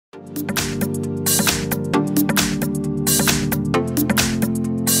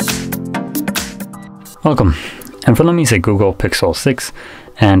Welcome, in front of me is a Google Pixel 6,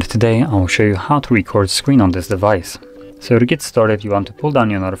 and today I'll show you how to record screen on this device. So to get started, you want to pull down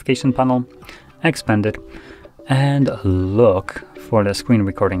your notification panel, expand it, and look for the screen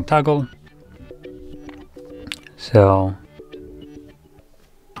recording toggle. So,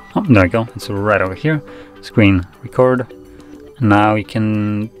 there we go, it's right over here, screen record. Now you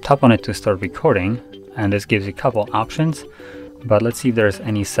can tap on it to start recording, and this gives you a couple options, but let's see if there's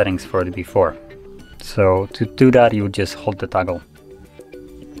any settings for it before. So to do that, you would just hold the toggle.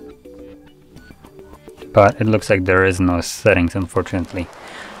 But it looks like there is no settings, unfortunately.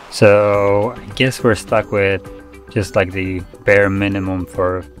 So I guess we're stuck with just like the bare minimum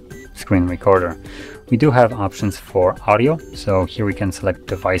for screen recorder. We do have options for audio. So here we can select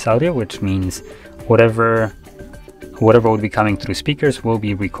device audio, which means whatever would be coming through speakers will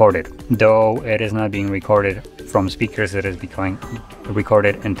be recorded. Though it is not being recorded from speakers, it is becoming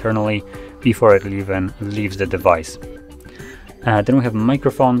recorded internally before it even leaves the device. Then we have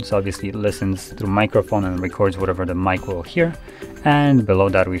microphone, so obviously it listens through microphone and records whatever the mic will hear. And below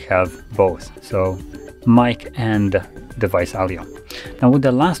that we have both, so mic and device audio. Now with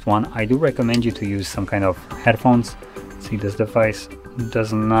the last one, I do recommend you to use some kind of headphones. See, this device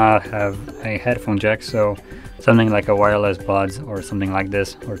does not have a headphone jack, so something like a wireless buds or something like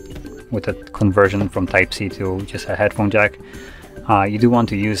this, or with a conversion from Type-C to just a headphone jack. You do want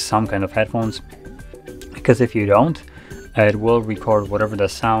to use some kind of headphones, because if you don't, it will record whatever the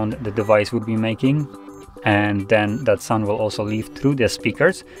sound the device would be making, and then that sound will also leave through the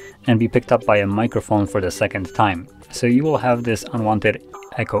speakers and be picked up by a microphone for the second time. So you will have this unwanted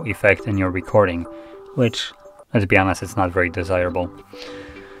echo effect in your recording, which, let's be honest, it's not very desirable.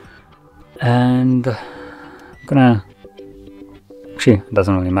 And actually, it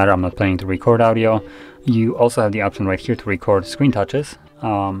doesn't really matter, I'm not planning to record audio. You also have the option right here to record screen touches.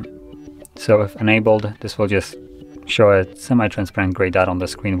 So if enabled, this will just show a semi-transparent gray dot on the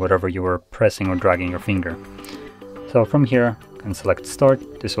screen wherever you were pressing or dragging your finger. So from here, you can select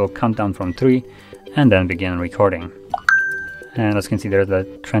start. This will count down from 3 and then begin recording. And as you can see, there's the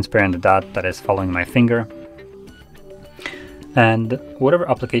transparent dot that is following my finger. And whatever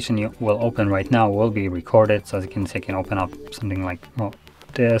application you will open right now will be recorded. So as you can see, I can open up something like, well,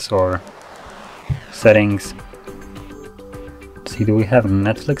 this, or settings. Let's see, do we have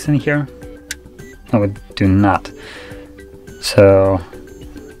Netflix in here? No, we do not. So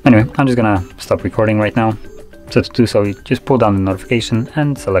anyway, I'm just gonna stop recording right now. So to do so, you just pull down the notification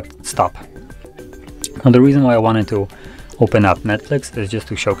and select stop. Now the reason why I wanted to open up Netflix is just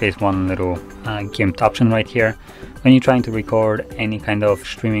to showcase one little gimped option right here. When you're trying to record any kind of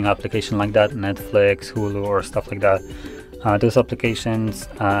streaming application like that, Netflix, Hulu, or stuff like that, those applications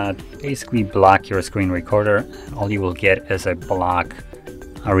basically block your screen recorder. All you will get is a black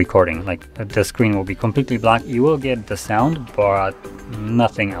recording. Like, the screen will be completely black. You will get the sound, but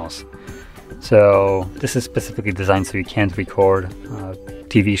nothing else. So this is specifically designed so you can't record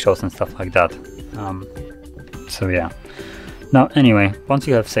TV shows and stuff like that. So yeah. Now anyway, once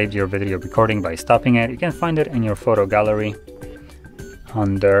you have saved your video recording by stopping it, you can find it in your photo gallery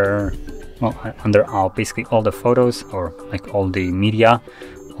under basically all the photos, or like all the media.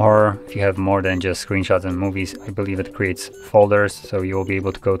 Or if you have more than just screenshots and movies, I believe it creates folders, so you will be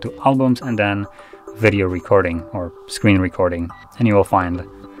able to go to albums and then video recording or screen recording, and you will find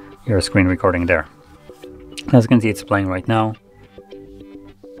your screen recording there. As you can see, it's playing right now.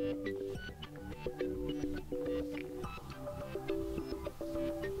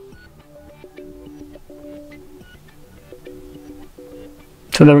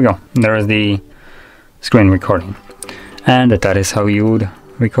 So there we go, there is the screen recording. And that is how you would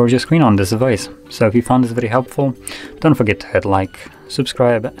record your screen on this device. So if you found this very helpful, don't forget to hit like,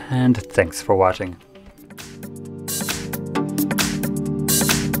 subscribe, and thanks for watching.